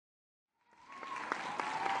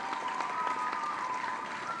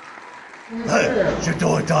Hey,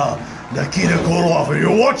 что это? Nikita Koloff, and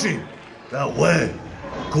you're watching That Way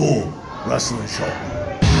Cool Wrestling Show.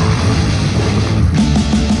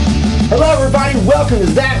 Hello everybody, welcome to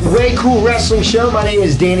That Way Cool Wrestling Show. My name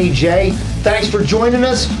is Danny J. Thanks for joining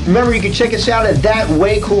us. Remember, you can check us out at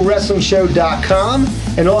thatwaycoolwrestlingshow.com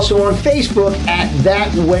and also on Facebook at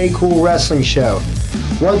That Way Cool Wrestling Show.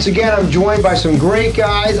 Once again, I'm joined by some great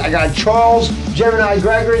guys. I got Charles Gemini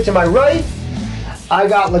Gregory to my right. I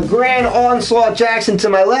got LeGrand Onslaught Jackson to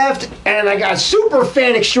my left. And I got super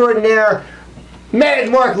fan extraordinaire Mad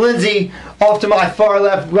Mark Lindsay off to my far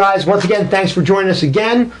left. Guys, once again, thanks for joining us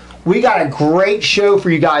again. We got a great show for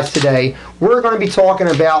you guys today. We're going to be talking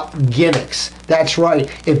about gimmicks. That's right.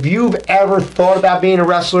 If you've ever thought about being a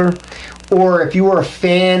wrestler, or if you were a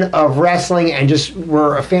fan of wrestling and just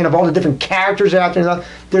were a fan of all the different characters out there,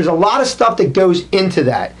 there's a lot of stuff that goes into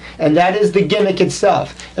that, and that is the gimmick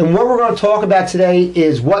itself. And what we're going to talk about today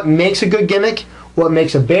is what makes a good gimmick, what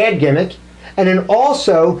makes a bad gimmick, and then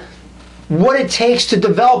also what it takes to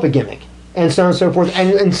develop a gimmick, and so on and so forth,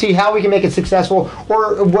 and see how we can make it successful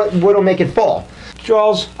or what'll make it fall.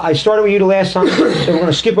 Charles, I started with you the last time, so we're going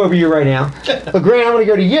to skip over you right now. But Grant, I'm going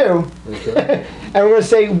to go to you, okay. And we're going to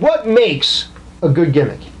say, what makes a good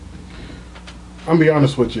gimmick? I'm going to be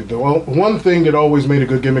honest with you, though. One thing that always made a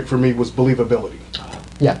good gimmick for me was believability.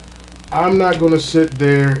 Yeah. I'm not going to sit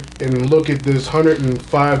there and look at this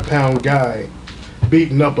 105-pound guy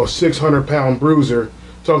beating up a 600-pound bruiser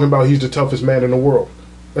talking about he's the toughest man in the world.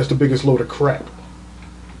 That's the biggest load of crap.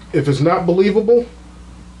 If it's not believable,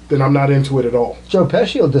 then I'm not into it at all. Joe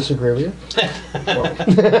Pesci will disagree with you.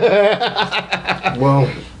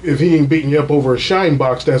 Well, if he ain't beating you up over a shine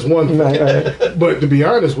box, that's one thing. Right. But to be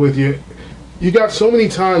honest with you, you got so many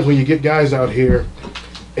times when you get guys out here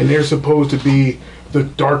and they're supposed to be the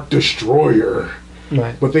Dark Destroyer.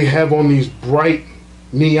 Right. But they have on these bright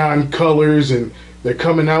neon colors and they're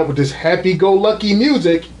coming out with this happy-go-lucky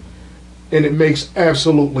music, and it makes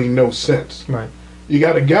absolutely no sense. Right. You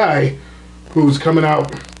got a guy who's coming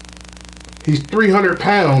out, he's 300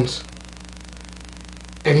 pounds,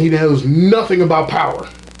 and he knows nothing about power.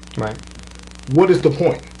 Right. What is the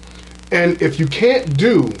point? And if you can't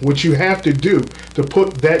do what you have to do to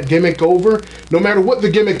put that gimmick over, no matter what the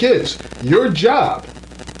gimmick is, your job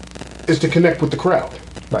is to connect with the crowd.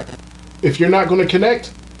 Right. If you're not going to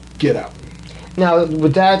connect, get out. Now,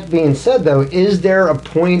 with that being said, though, is there a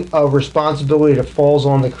point of responsibility that falls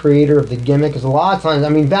on the creator of the gimmick? Because a lot of times, I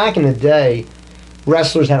mean, back in the day,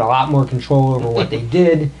 wrestlers had a lot more control over what they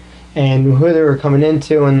did and who they were coming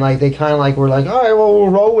into, and like they kind of like were like, all right, well, we'll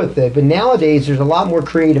roll with it. But nowadays, there's a lot more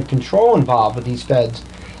creative control involved with these feds.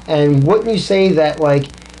 And wouldn't you say that, like,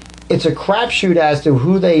 it's a crapshoot as to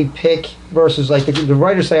who they pick versus, like, the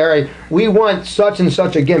writers say, all right, we want such and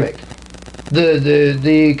such a gimmick.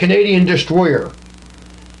 The Canadian Destroyer.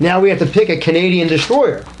 Now we have to pick a Canadian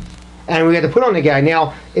Destroyer, and we have to put on the guy.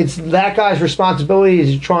 Now it's that guy's responsibility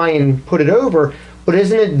to try and put it over, but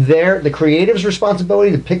isn't it the creative's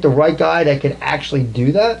responsibility to pick the right guy that can actually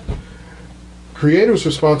do that? Creative's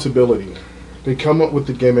responsibility. They come up with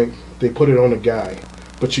the gimmick, they put it on a guy,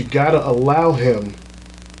 but you gotta allow him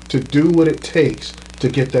to do what it takes to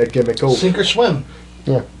get that gimmick over. Sink or swim.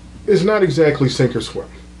 Yeah. It's not exactly sink or swim.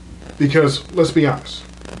 Because, let's be honest,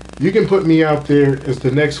 you can put me out there as the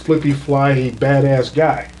next flippy fly badass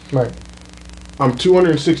guy. Right. I'm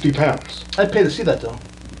 260 pounds. I'd pay to see that, though.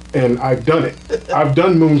 And I've done it. I've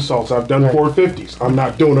done moonsaults. I've done 450s. I'm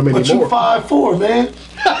not doing them But anymore. you 5'4", man.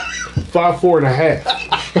 5'4" and a half.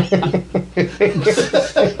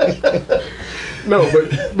 No, but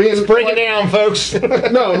being... Break it down, folks.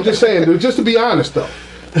 No, I'm just saying, just to be honest, though.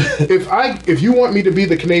 If you want me to be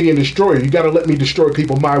the Canadian Destroyer, you got to let me destroy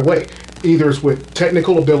people my way. Either it's with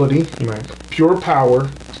technical ability, Right. pure power,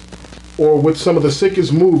 or with some of the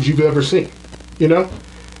sickest moves you've ever seen. You know?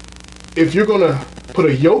 If you're going to put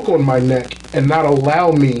a yoke on my neck and not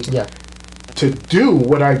allow me Yeah. to do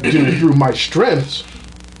what I do through my strengths,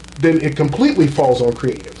 then it completely falls on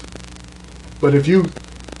creative. But if you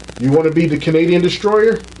want to be the Canadian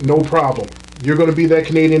Destroyer, no problem. You're going to be that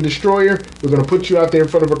Canadian Destroyer. We're going to put you out there in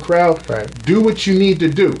front of a crowd. Right. Do what you need to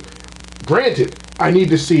do. Granted, I need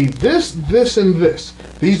to see this, this, and this.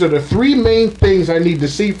 These are the three main things I need to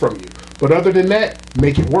see from you. But other than that,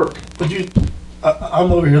 make it work. But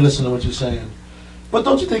I'm over here listening to what you're saying. But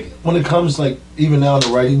don't you think when it comes, like, even now the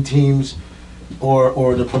writing teams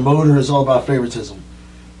or the promoter, it's all about favoritism?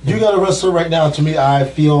 You got a wrestler right now, to me, I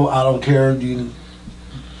feel, I don't care, you can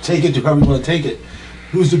take it to however you want to take it,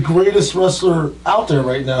 who's the greatest wrestler out there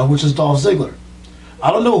right now, which is Dolph Ziggler.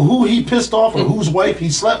 I don't know who he pissed off or whose wife he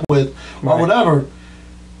slept with or whatever.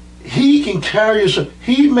 he can carry a show.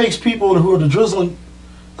 He makes people who are the drizzling.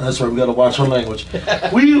 That's right. We got to watch our language.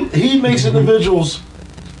 He makes individuals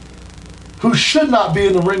who should not be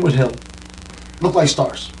in the ring with him look like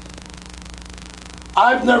stars.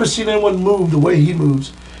 I've never seen anyone move the way he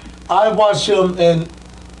moves. I watched him work.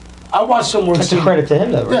 That's a Cena. credit to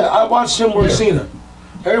him, though, right? Yeah, I watched him work Cena.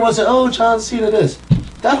 Everyone said, "Oh, John Cena, this."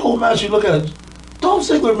 That whole match, you look at it, Dolph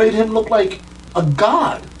Ziggler made him look like a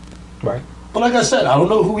god. Right. But like I said, I don't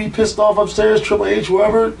know who he pissed off upstairs, Triple H,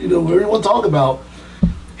 whoever, whoever you want to talk about.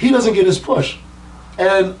 He doesn't get his push.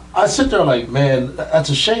 And I sit there like, man, that's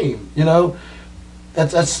a shame,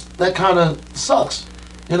 That kind of sucks,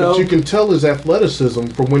 But you can tell his athleticism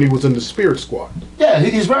from when he was in the Spirit Squad. Yeah,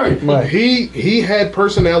 he's very. Right. He had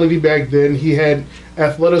personality back then. He had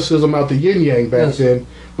athleticism out the yin yang back then.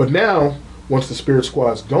 But now, once the Spirit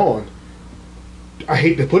Squad's gone, I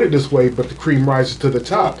hate to put it this way, but the cream rises to the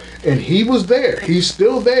top. And he was there. He's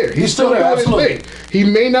still there. He's still there, doing his absolutely. thing. He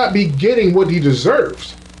may not be getting what he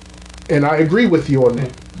deserves. And I agree with you on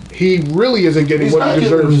that. He really isn't getting He's what not he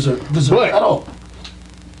getting deserves. deserve But at all.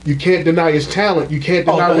 you can't deny his talent. You can't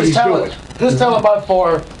deny what his he's talent. doing. His talent by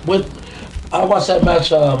far. I watched that match.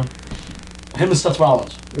 Him and Seth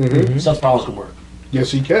Rollins. Mm-hmm. Seth Rollins can work.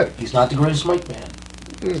 Yes, he can. He's not the greatest mic man.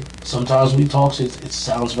 Sometimes when he talks, it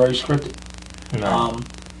sounds very scripted.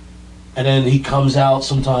 And then he comes out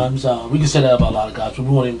sometimes. We can say that about a lot of guys, but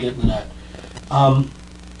we won't even get into that.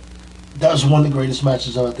 That was one of the greatest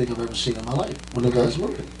matches I think I've ever seen in my life when the guy's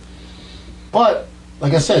moving. But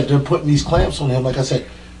like I said, they're putting these clamps on him. Like I said,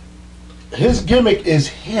 his gimmick is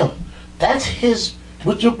him. That's his.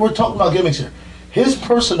 We're talking about gimmicks here. His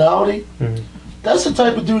personality. That's the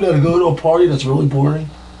type of dude that'll go to a party that's really boring,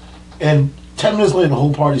 and 10 minutes later the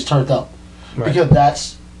whole party's turned up, because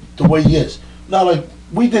that's the way he is. Now, like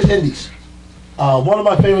we did indies. One of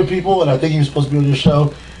my favorite people, and I think he was supposed to be on your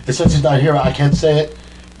show, and since he's not here, I can't say it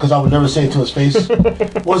because I would never say it to his face.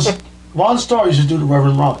 Was Ron Starr used to do the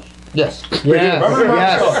Reverend Ron. Yes. Yes. Reverend Ron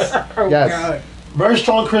Yes. Starr. Yes. Very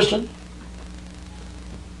strong Christian,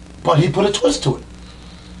 but he put a twist to it.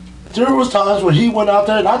 There was times when he went out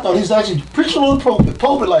there and I thought he's actually preaching on the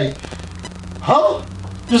pulpit like, huh?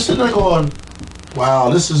 Just sitting there going, wow,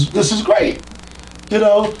 this is great,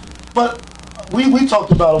 But we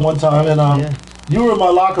talked about it one time, and you were in my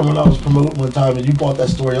locker room when I was promoting one time, and you brought that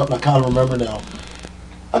story up, and I kind of remember now.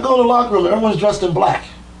 I go to the locker room, everyone's dressed in black.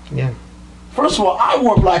 Yeah. First of all, I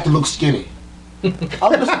wore black to look skinny. I'm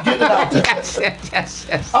just getting it out there.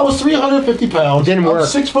 Yes. I was 350 pounds. Didn't work.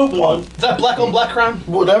 I'm 6'1". Is that black on black crime?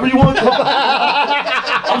 Whatever you want to call it.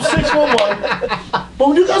 I'm 6'1". But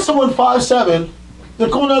when you got someone 5'7", they're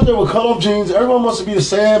going out there with cut-off jeans. Everyone wants to be the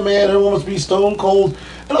Sandman. Everyone wants to be Stone Cold.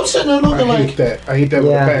 And I'm sitting there looking I like, hate that. I hate that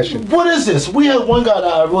with a passion. what is this? We had one guy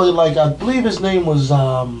that I really liked. I believe his name was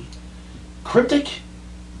Cryptic.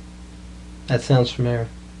 That sounds familiar.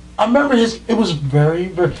 I remember it was very,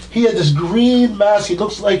 very, he had this green mask. He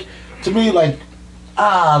looks like, to me, he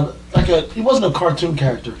wasn't a cartoon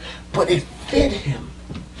character, but it fit him.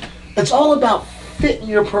 It's all about fitting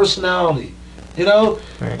your personality,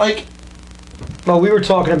 Right. Like, Well, we were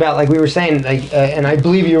talking about, like we were saying, and I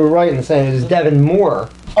believe you were right in saying it is Devin Moore.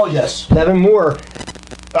 oh yes. Devin Moore.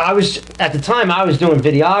 At the time I was doing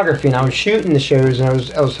videography and I was shooting the shows and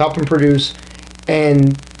I was helping produce,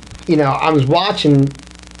 and I was watching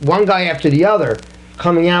one guy after the other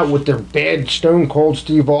coming out with their bad Stone Cold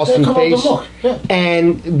Steve Austin face,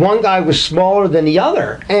 and one guy was smaller than the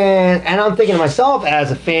other, and I'm thinking to myself as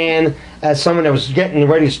a fan, as someone that was getting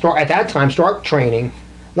ready to start at that time start training,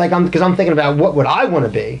 because I'm thinking about what would I want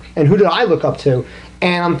to be and who did I look up to,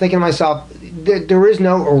 and I'm thinking to myself, there is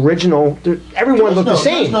no original. Everyone looked the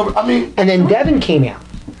same. And then Devin came out,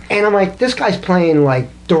 and I'm like, this guy's playing like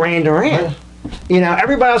Duran Duran.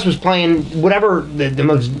 Everybody else was playing whatever the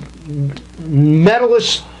most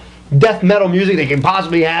metalish death metal music they can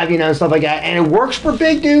possibly have, and stuff like that. And it works for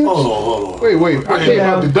big dudes. Hold on. Wait. I came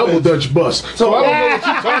out the double Dutch bus. So I don't know what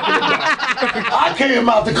you're talking about. I came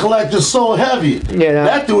out to collect the So Heavy.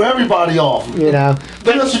 That threw everybody off. But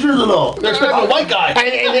that's true though. They're expecting a white guy.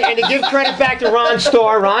 And to give credit back to Ron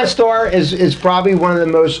Starr is probably one of the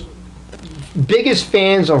most biggest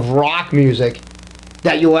fans of rock music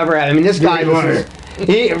that you'll ever have. I mean, this guy listens,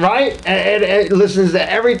 and listens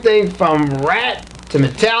to everything from Rat to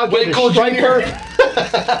Metallica to Striper.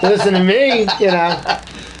 Listen to me,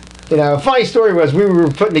 a funny story was we were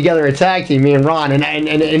putting together a tag team, me and Ron, and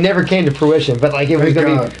it never came to fruition. But we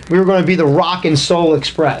were going to be the Rock and Soul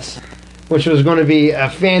Express, which was going to be a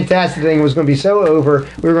fantastic thing. It was going to be so over,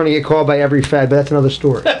 we were going to get called by every Fed, but that's another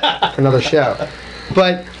story, another show.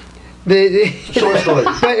 But Short story.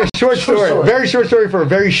 Short story. Very short story for a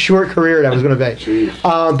very short career that was going to be.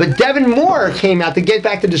 But Devin Moore came out, to get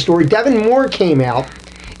back to the story, Devin Moore came out,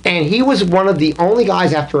 and he was one of the only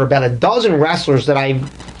guys after about a dozen wrestlers that I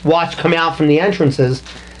watched come out from the entrances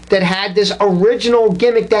that had this original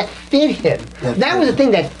gimmick that fit him. That was the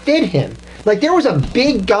thing that fit him. Like, there was a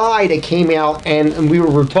big guy that came out, and we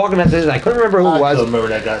were talking about this, I couldn't remember who it was. I don't remember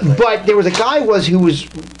that guy's name. But there was a guy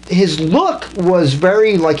his look was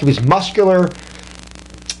very, like, he was muscular,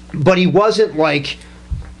 but he wasn't, like,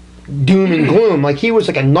 doom and gloom. Like, he was,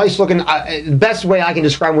 like, a nice-looking, the best way I can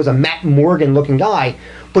describe him was a Matt Morgan-looking guy,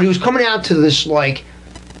 but he was coming out to this, like,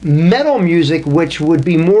 metal music, which would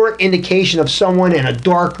be more indication of someone in a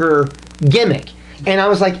darker gimmick. And I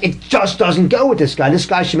was like, it just doesn't go with this guy. This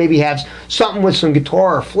guy should maybe have something with some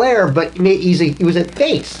guitar or flair, but he was a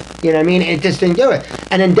face. You know what I mean? It just didn't do it.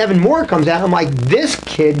 And then Devin Moore comes out, and I'm like, this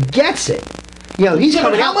kid gets it. You know, he's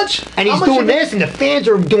coming out, and he's doing this, and the fans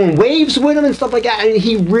are doing waves with him and stuff like that. And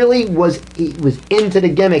he really was into the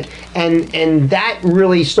gimmick, and that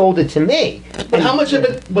really sold it to me. But how much of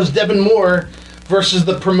it was Devin Moore versus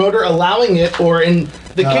the promoter allowing it, or in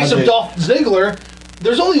the case of Dolph Ziggler,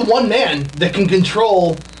 there's only one man that can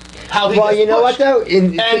control how he gets you know pushed. what though?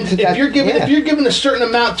 If you're given a certain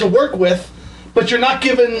amount to work with, but you're not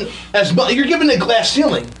given as much, you're given a glass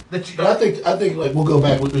ceiling. But I think like we'll go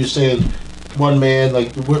back to what you're saying. One man,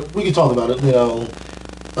 like we can talk about it. You know,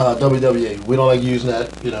 WWE. We don't like using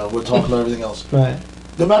that. You know, we're talking about everything else. Right.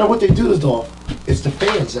 No matter what they do, Dolph, it's the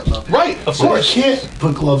fans that love it. Right, of course. They can't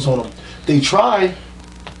put gloves on them. They try.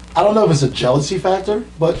 I don't know if it's a jealousy factor,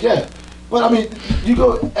 but yeah. But I mean, you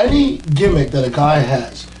go any gimmick that a guy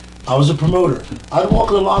has. I was a promoter. I'd walk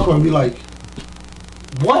in the locker room and be like,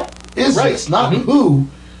 "What is this? Not who.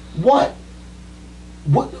 What?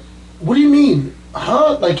 What do you mean?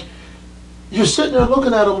 Huh? Like, you're sitting there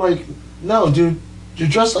looking at him like, no, dude, you're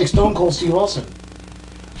dressed like Stone Cold Steve Austin."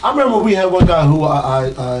 I remember we had one guy who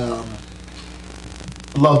I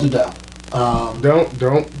loved to death.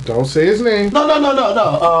 Don't say his name.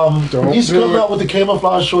 No. He's coming out with the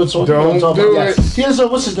camouflage shorts on. Don't do it. He has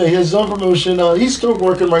what's his name? He has his own promotion. He's still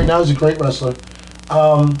working right now. He's a great wrestler.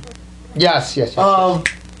 Yes.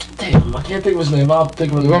 Damn, I can't think of his name. I'll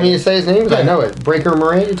think of it. You want me to say his name? 'Cause I know it. Breaker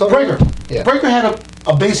Moran, you talking Breaker. about? Yeah. Breaker had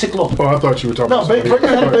a basic look. Oh, I thought you were talking No, about somebody. Breaker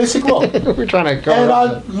had a basic look. We're trying to go. And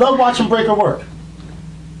I love watching Breaker work.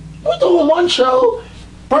 We're doing one show.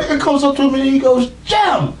 Breaker comes up to me and he goes,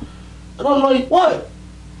 "Jam!" And I'm like, "What?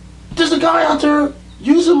 There's a guy out there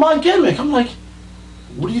using my gimmick." I'm like,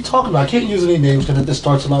 "What are you talking about?" I can't use any names because this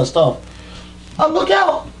starts a lot of stuff. I look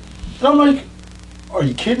out and I'm like, "Are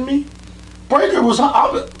you kidding me?" Breaker was,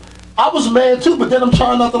 I was mad too, but then I'm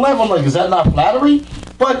trying not to laugh. I'm like, "Is that not flattery?"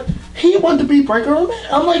 But he wanted to be Breaker.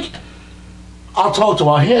 I'm like, "I'll talk to him,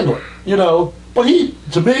 I'll handle it," you know. But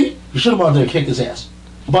to me, he should have wanted to kick his ass.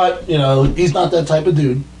 But, you know, he's not that type of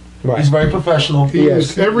dude. Right. He's very professional. He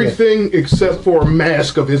was everything except for a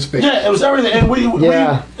mask of his face. Yeah, it was everything.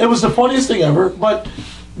 And it was the funniest thing ever. But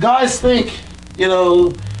guys think, you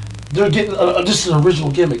know, they're getting, this is an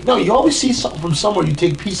original gimmick. No, you always see something from somewhere, you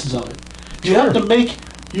take pieces of it. You have to make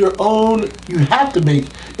your own,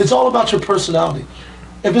 it's all about your personality.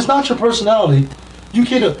 If it's not your personality, you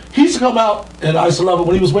can't, he's come out, and I used to love it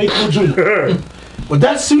when he was Wade Cool Jr. With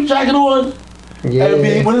that suit jacket on,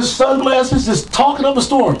 and with his sunglasses, just talking up a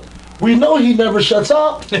storm. We know he never shuts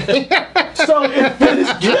up. So it fit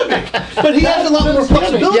his gimmick. But he has a lot more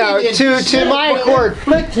flexibility. Yeah, to my accord.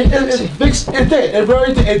 It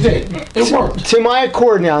did. It worked. To my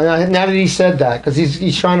accord now that he said that, because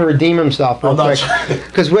he's trying to redeem himself real quick.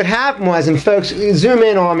 Because what happened was, and folks, zoom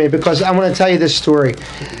in on me because I want to tell you this story.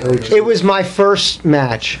 It was my first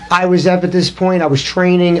match. I was up at this point. I was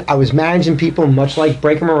training. I was managing people, much like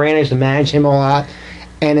Breaker Moran. I used to manage him a lot.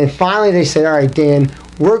 And then finally they said, "All right, Dan,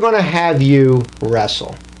 we're going to have you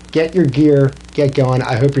wrestle. Get your gear, get going.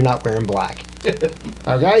 I hope you're not wearing black."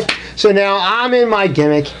 Okay? So now I'm in my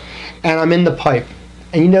gimmick, and I'm in the pipe.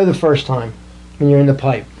 And you know the first time when you're in the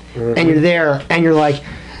pipe. And you're there, and you're like,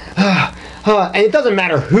 and it doesn't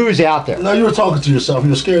matter who's out there. No, you were talking to yourself.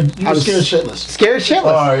 You were scared. You were scared shitless. Scared shitless.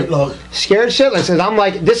 All right, look. Scared shitless. And I'm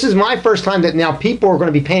like, this is my first time that now people are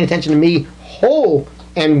going to be paying attention to me whole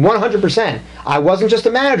and 100%. I wasn't just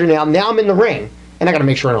a manager now. Now I'm in the ring. And I got to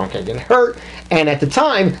make sure I don't get hurt. And at the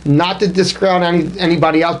time, not to discount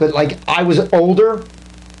anybody else, but like I was older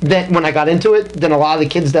than when I got into it than a lot of the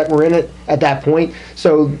kids that were in it at that point.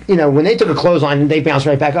 So, you know, when they took a clothesline, they bounced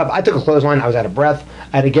right back up. I took a clothesline, I was out of breath.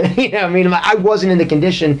 I had to get, you know, I mean, I wasn't in the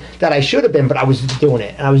condition that I should have been, but I was doing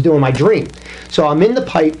it. And I was doing my dream. So I'm in the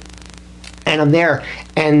pipe, and I'm there.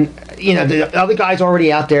 And the other guy's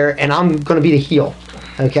already out there, and I'm going to be the heel.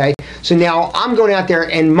 Okay, so now I'm going out there,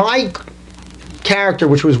 and my character,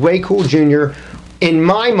 which was Way Cool Jr., in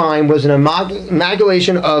my mind was an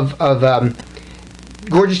amalgamation of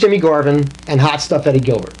Gorgeous Jimmy Garvin and Hot Stuff Eddie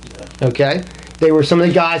Gilbert. Okay, they were some of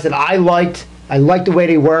the guys that I liked. I liked the way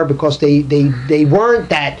they were because they weren't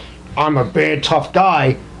that I'm a bad tough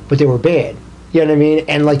guy, but they were bad. You know what I mean?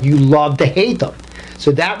 And like you love to hate them.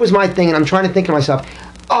 So that was my thing, and I'm trying to think to myself,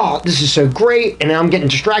 oh, this is so great, and I'm getting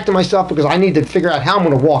distracted myself because I need to figure out how I'm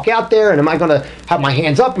going to walk out there, and am I going to have my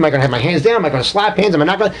hands up? Am I going to have my hands down? Am I going to slap hands? Am I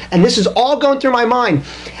not going to? And this is all going through my mind.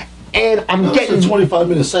 And I'm getting a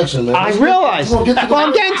 25-minute section, man. I realize. Well,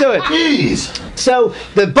 I'm getting to it. Jeez. So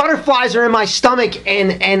the butterflies are in my stomach,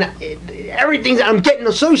 and everything. I'm getting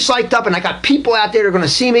so psyched up, and I got people out there that are going to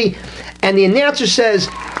see me. And the announcer says,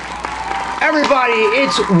 "Everybody,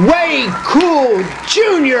 it's Way Cool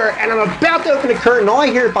Jr." And I'm about to open the curtain. All I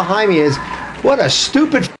hear behind me is, "What a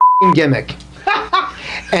stupid f***ing gimmick."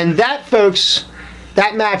 And that, folks,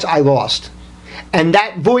 that match I lost. And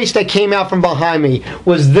that voice that came out from behind me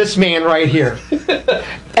was this man right here.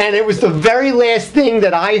 And it was the very last thing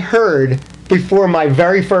that I heard before my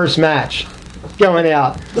very first match going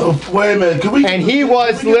out. No, wait a minute. Can we? And he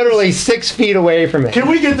was literally 6 feet away from me. Can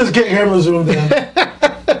we get this camera zoomed in?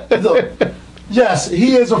 Look, yes,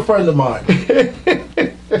 he is a friend of mine.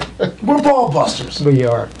 We're ball busters. We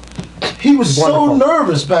are. He was Wonderful. so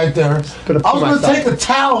nervous back there. I was going to take the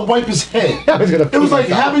towel and wipe his head. It was like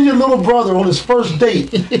having your little brother on his first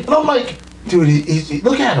date. And I'm like, dude, he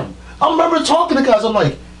look at him. I remember talking to guys. I'm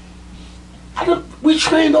like, we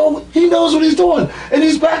trained all. He knows what he's doing, and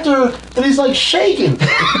he's back there and he's like shaking.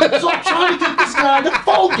 So I'm trying to get this guy to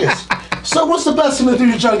focus. So what's the best thing to do?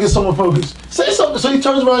 You try to get someone focused. Say something. So he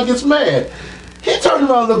turns around and gets mad. He turned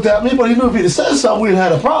around and looked at me, but he knew if he'd have said something, we'd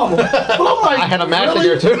have had a problem. But I'm like, I had a match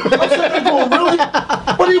really? in there too. I'm sitting there going, really?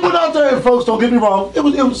 But he went out there, and folks, don't get me wrong, it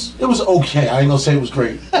was okay. I ain't gonna say it was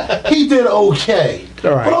great. He did okay. All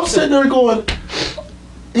right. But I'm sitting there going,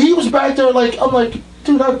 he was back there like, I'm like,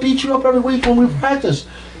 dude, I beat you up every week when we practice.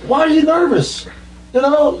 Why are you nervous? You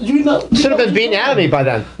know. Should have been beaten out of me by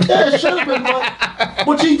then. Yeah, it should have been.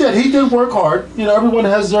 But he did. He did work hard. You know, everyone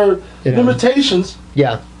has their limitations.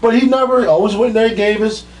 Yeah. But he never always went there and gave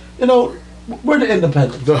us, we're the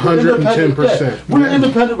independent. The 110%. Yeah, we're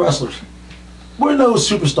independent wrestlers. We're no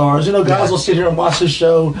superstars. Guys will sit here and watch this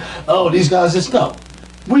show. Oh, these guys just no.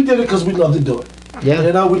 We did it because we love to do it.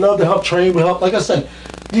 Yeah. We love to help train. We help, like I said,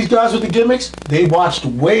 these guys with the gimmicks, they watched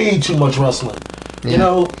way too much wrestling.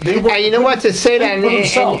 Yeah. They were. And you know what, to say that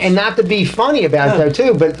and not to be funny about it though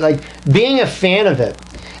too, but like being a fan of it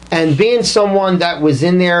and being someone that was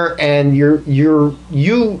in there and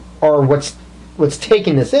you are what's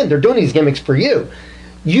taking this in. They're doing these gimmicks for you.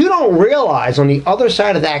 You don't realize on the other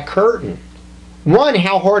side of that curtain, one,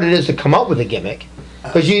 how hard it is to come up with a gimmick,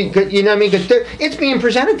 because you know what I mean, because it's being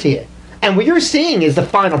presented to you, and what you're seeing is the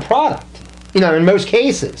final product. In most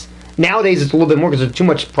cases. Nowadays it's a little bit more because there's too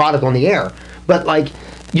much product on the air. But like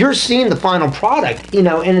you're seeing the final product, in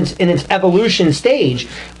its evolution stage,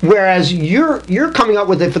 whereas you're coming up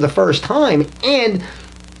with it for the first time, and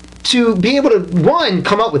to be able to, one,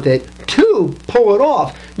 come up with it, two, pull it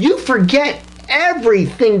off, you forget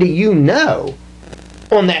everything that you know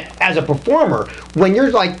on that as a performer when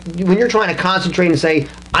you're trying to concentrate and say,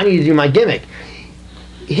 I need to do my gimmick.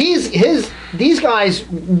 These guys,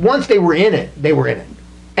 once they were in it, they were in it.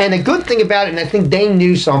 And the good thing about it, and I think they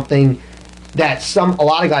knew something that a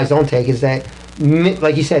lot of guys don't take, is that,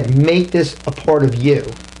 like you said, make this a part of you.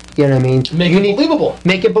 You know what I mean? Make it believable.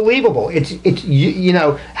 Make it believable. It's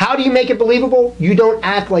how do you make it believable? You don't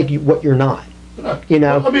act like what you're not. Well,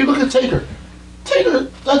 I mean, look at Taker. Taker,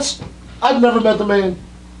 I've never met the man,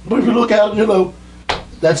 but if you look at him,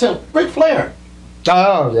 that's him. Ric Flair.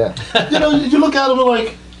 Oh yeah. You look at him and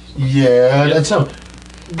like, yeah, that's him.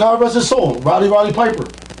 God rest his soul, Roddy Piper.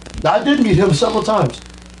 Now, I did meet him several times.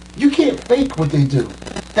 You can't fake what they do.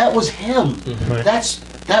 That was him. Right.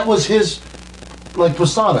 That was his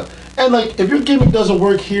persona. And if your gimmick doesn't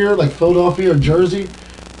work here, like Philadelphia or Jersey,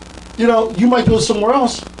 you might go somewhere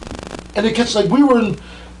else. And it gets I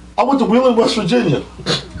went to Wheeling, West Virginia.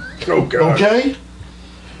 Oh God. Okay?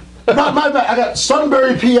 Not my bad. I got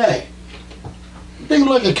Sunbury, PA. Thinking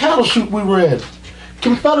like a cattle chute we were in.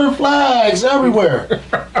 Confederate flags everywhere.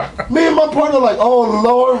 Me and my partner oh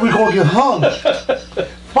Lord, we're gonna get hung.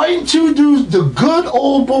 Fighting two dudes, the good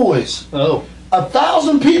old boys. Oh.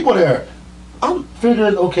 1,000 people there. I'm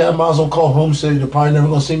figuring, okay, I might as well call home city. They're probably never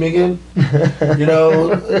gonna see me again. They're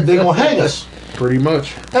gonna hang us. Pretty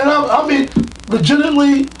much. And I mean,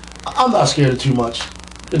 legitimately, I'm not scared of too much.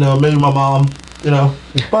 Maybe my mom,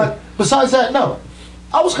 but Besides that, no.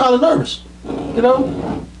 I was kind of nervous. You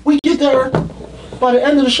know, we get there by the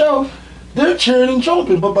end of the show, they're cheering and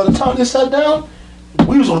jumping, but by the time they sat down,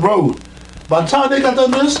 we was on the road. By the time they got done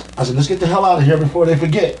this, I said, let's get the hell out of here before they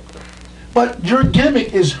forget. But your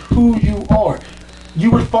gimmick is who you are. You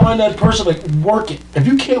would find that person, like, work it. If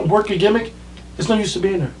you can't work your gimmick, it's no use to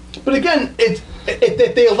being there. But again,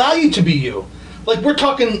 if they allow you to be you, like we're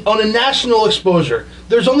talking on a national exposure,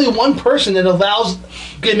 there's only one person that allows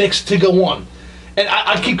gimmicks to go on. And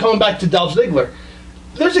I keep coming back to Dolph Ziggler.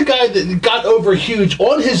 There's a guy that got over huge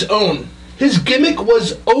on his own. His gimmick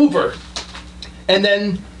was over. And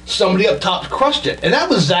then somebody up top crushed it. And that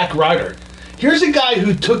was Zack Ryder. Here's a guy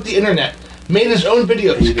who took the internet, made his own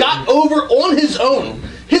videos, got over on his own.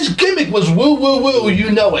 His gimmick was woo, woo, woo,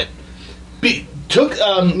 you know it.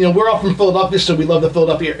 We're all from Philadelphia, so we love the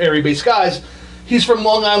Philadelphia area-based guys. He's from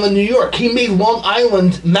Long Island, New York. He made Long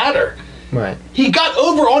Island matter. Right. He got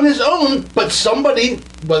over on his own, but somebody,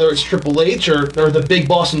 whether it's Triple H or the big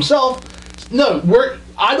boss himself, no,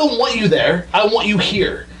 I don't want you there. I want you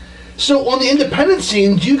here. So on the independent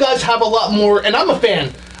scene, you guys have a lot more, and I'm a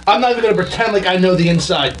fan. I'm not even going to pretend like I know the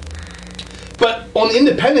inside. But on the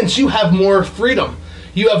independents, you have more freedom.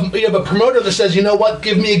 You have a promoter that says, you know what,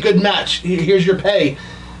 give me a good match. Here's your pay.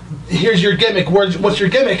 Here's your gimmick. What's your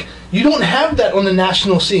gimmick? You don't have that on the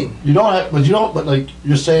national scene. But like,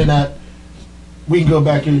 you're saying that, we can go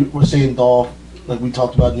back and we're saying Dolph, like we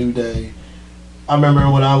talked about New Day. I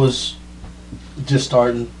remember when I was just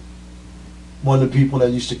starting, one of the people that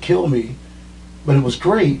used to kill me, but it was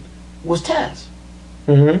great, was Taz.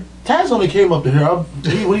 Mm-hmm. Taz only came up to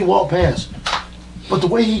here when he walked past. But the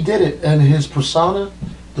way he did it and his persona,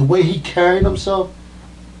 the way he carried himself,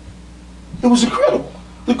 it was incredible.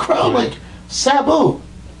 The crowd, like Sabu.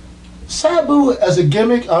 Sabu as a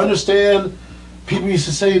gimmick, I understand people used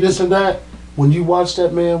to say this and that. When you watch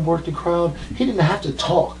that man work the crowd, he didn't have to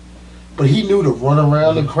talk. But he knew to run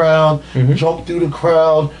around the crowd, jump through the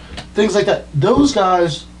crowd, things like that. Those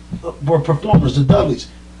guys were performers, the Dudleys.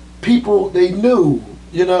 People they knew,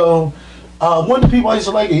 you know. One of the people I used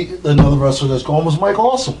to like, another wrestler that's gone, was Mike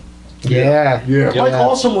Awesome. Yeah. Mike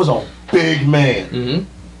Awesome was a big man.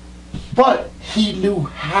 But he knew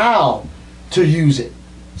how to use it.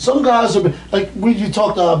 Some guys are, like when you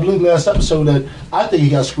talked to, I believe, last episode, that I think he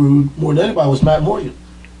got screwed more than anybody was Matt Morgan.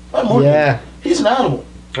 Matt Morgan, he's an animal.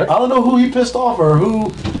 Right. I don't know who he pissed off or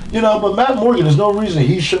who, you know, but Matt Morgan, there's no reason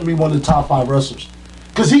he shouldn't be one of the top 5 wrestlers.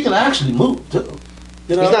 Because he can actually move, too.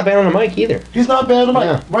 You know? He's not bad on the mic either. He's not bad on the mic.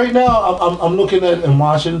 Yeah. Right now, I'm looking at and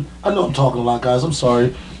watching. I know I'm talking a lot, guys. I'm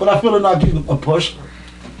sorry. But I feel they're not getting a push.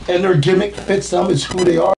 And their gimmick fits them. It's who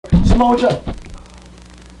they are. Samoa Joe.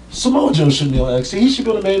 Samoa Joe shouldn't be on NXT. He should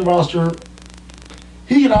be on the main roster.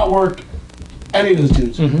 He can outwork any of those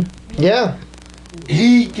dudes. Yeah.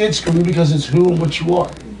 He gets screwed because it's who and what you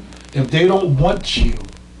are. If they don't want you,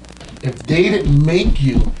 if they didn't make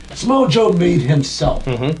you, Samoa Joe made himself.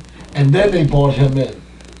 And then they brought him in.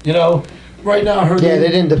 You know, right now I heard they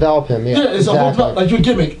didn't develop him. Yeah, it's a whole, like your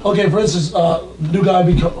gimmick. Okay, for instance, new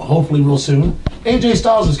guy hopefully real soon. AJ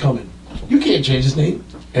Styles is coming. You can't change his name.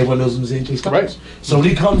 Everyone knows him as AJ Styles. Right. So when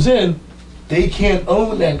he comes in, they can't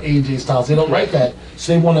own that AJ Styles. They don't like that.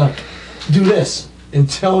 So they want to do this and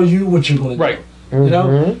tell you what you're going to do. Right. You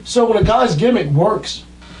know? So when a guy's gimmick works,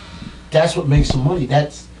 that's what makes some money.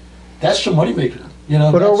 That's your moneymaker. You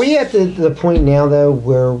know, but are we at the point now, though,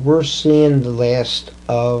 where we're seeing the last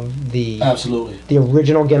of the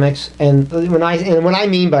original gimmicks? And what I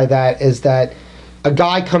mean by that is that a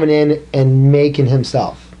guy coming in and making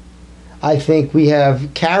himself. I think we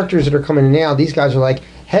have characters that are coming in now. These guys are like,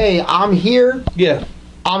 hey, I'm here. Yeah.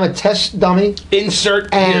 I'm a test dummy.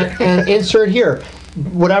 Insert here. And insert here.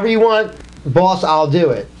 Whatever you want, boss, I'll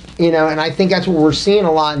do it. You know, and I think that's what we're seeing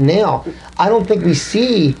a lot now. I don't think we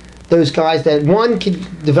see those guys that, one, can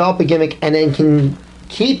develop a gimmick and then can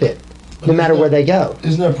keep it no matter where they go.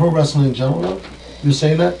 Isn't that pro wrestling in general, though? You're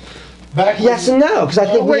saying that? Yes and no, because I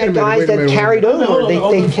think we had guys that carried over.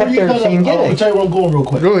 They kept their same gimmick. I'll tell you where I'm going real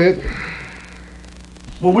quick. Go ahead.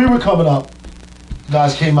 When we were coming up,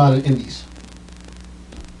 guys came out of indies.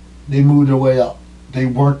 They moved their way up. They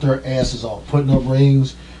worked their asses off, putting up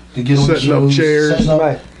rings, to get on the shows, setting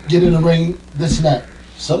up, get in the ring, this and that.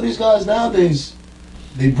 Some of these guys nowadays,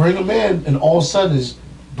 they bring them in, and all of a sudden is,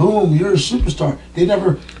 boom, you're a superstar.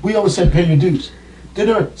 We always said pay your dues.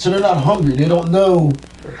 So they're not hungry. They don't know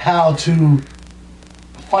how to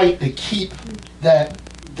fight to keep that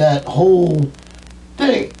whole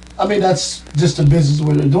thing. I mean, that's just the business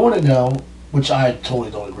where they're doing it now, which I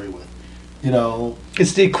totally don't agree with. You know,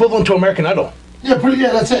 it's the equivalent to American Idol. Yeah,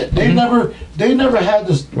 that's it. They never had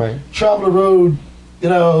to travel the road, you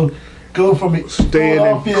know, go from Staying in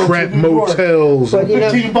Philadelphia crap to New York. motels. But, you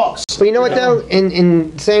know, $15. But you know what though?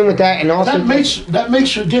 In saying with that, and also That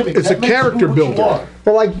makes your gimmick. It's That a makes you character who you builder. are.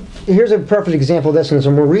 well, like here's a perfect example of this, and it's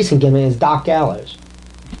a more recent gimmick is Doc Gallows.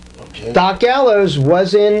 Okay. Doc Gallows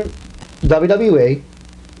was in WWE.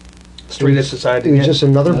 Street of Society. He was yeah. just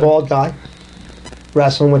another bald guy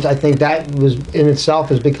wrestling, which I think that was in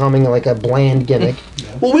itself is becoming like a bland gimmick.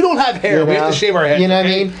 Well, we don't have hair. You We have know? to shave our heads. You know what I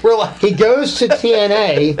okay? mean? Relax. He goes to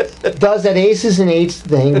TNA, does that Aces and Eights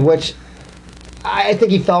thing, which I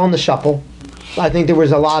think he fell in the shuffle. I think there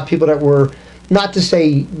was a lot of people that were, not to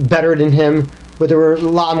say better than him, but there were a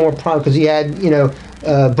lot more problems because he had,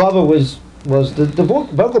 Bubba was the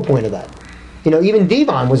vocal point of that. Even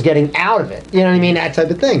Devon was getting out of it. You know what I mean? That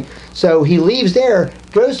type of thing. So he leaves there,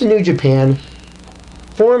 goes to New Japan,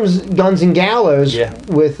 forms Guns and Gallows Yeah.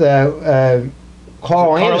 with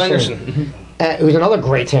Carl Anderson. Who's another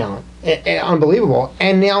great talent, unbelievable,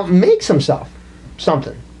 and now makes himself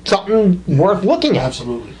something worth looking at.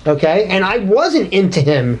 Absolutely. Okay, and I wasn't into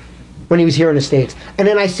him when he was here in the States, and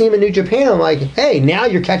then I see him in New Japan. I'm like, hey, now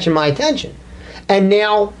you're catching my attention, and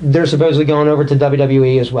now they're supposedly going over to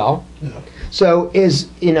WWE as well. Yeah. So is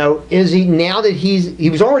he now that he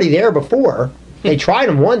was already there before? They tried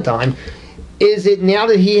him one time. Is it now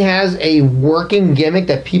that he has a working gimmick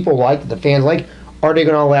that people like, that the fans like? Are they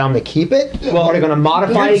going to allow him to keep it? Well, are they going to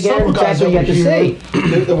modify it there's again? several guys That's what you have to see.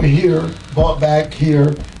 that were here, bought back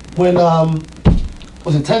here. When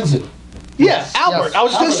was it Tenzin? Yeah, Albert. Yes. I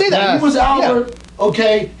was just going to say that. Albert. He was Albert.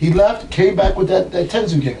 Okay, he left, came back with that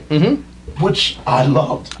Tenzin gimmick, which I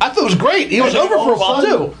loved. I thought it was great. He was And over all for a of while,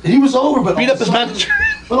 sudden- too. He was over, but Beat all up of his a sudden- manager.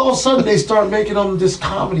 But all of a sudden, they start making him this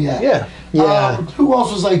comedy act. Yeah. Yeah. Who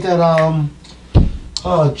else was like that?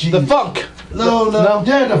 Oh, geez. The Funk. No. No.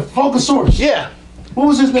 Yeah, the Funkasaurus. Yeah. What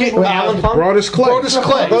was his name? Alan Punk? Brodus Clay. Brodus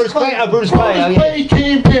Clay. Brutus Clay. Brutus Clay. Oh, yeah. Clay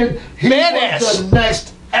came in. He Badass. was the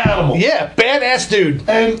next animal. Yeah, badass dude.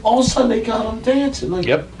 And all of a sudden, they got him dancing. Like,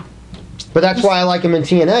 Yep. But that's why I like him in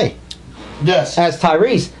TNA Yes. as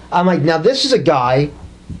Tyrese. I'm like, now this is a guy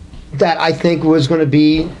that I think was going to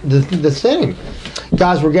be the thing.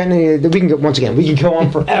 Guys, we can go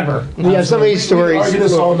on forever. We have so many We can stories. argue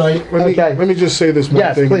this all night. Okay. Let me just say this one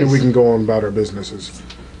Yes, thing, and then please. we can go on about our businesses.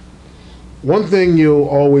 One thing you'll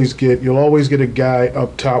always get a guy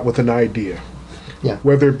up top with an idea. Yeah.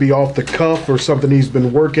 Whether it be off the cuff or something he's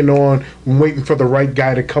been working on, waiting for the right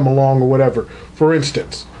guy to come along or whatever. For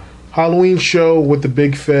instance, Halloween show with the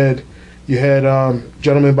Big Fed, you had a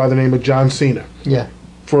gentleman by the name of John Cena. Yeah.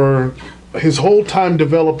 For his whole time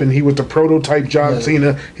developing, he was the prototype John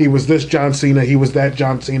Cena. He was this John Cena. He was that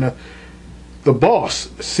John Cena. The boss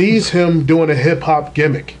sees him doing a hip hop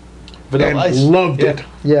gimmick Vanilla and Ice. loved Yeah. it.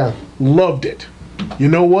 Yeah. Loved it. You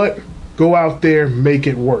know what? Go out there, make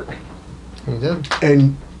it work. He did.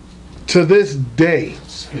 And to this day,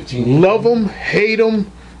 15 love him, hate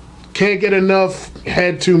him, can't get enough,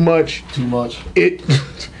 had too much. too much. It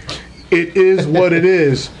is what it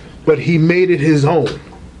is, but he made it his own.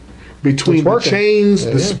 Between It's the working. chains,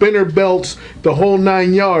 Yeah, the yeah. spinner belts, the whole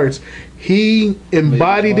 9 yards, he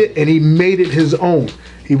embodied it and he made it his own.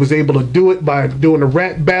 He was able to do it by doing the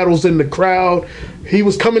rap battles in the crowd. He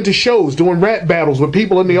was coming to shows doing rap battles with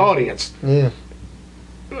people in the audience. Yeah.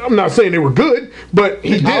 I'm not saying they were good, but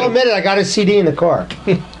he did. I'll 'em. admit it. I got a CD in the car.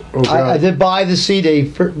 Oh, God. I did buy the CD.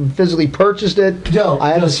 Physically purchased it. Yo, I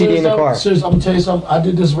have yo, a CD in the car. Seriously, I'm gonna tell you something. I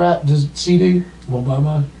did this CD. You wanna buy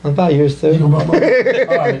mine? I'll buy yours You too. gonna buy mine?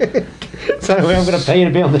 All right. So I'm going to pay you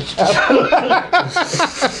to be on the show.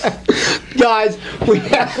 Guys, we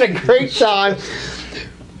had a great time.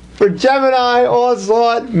 For Gemini,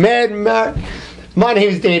 Onslaught, Mad Matt. My name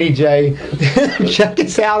is Danny J. Check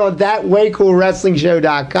us out on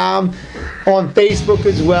thatwaycoolwrestlingshow.com, on Facebook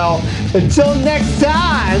as well. Until next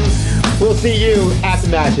time, we'll see you at the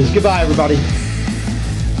matches. Goodbye, everybody.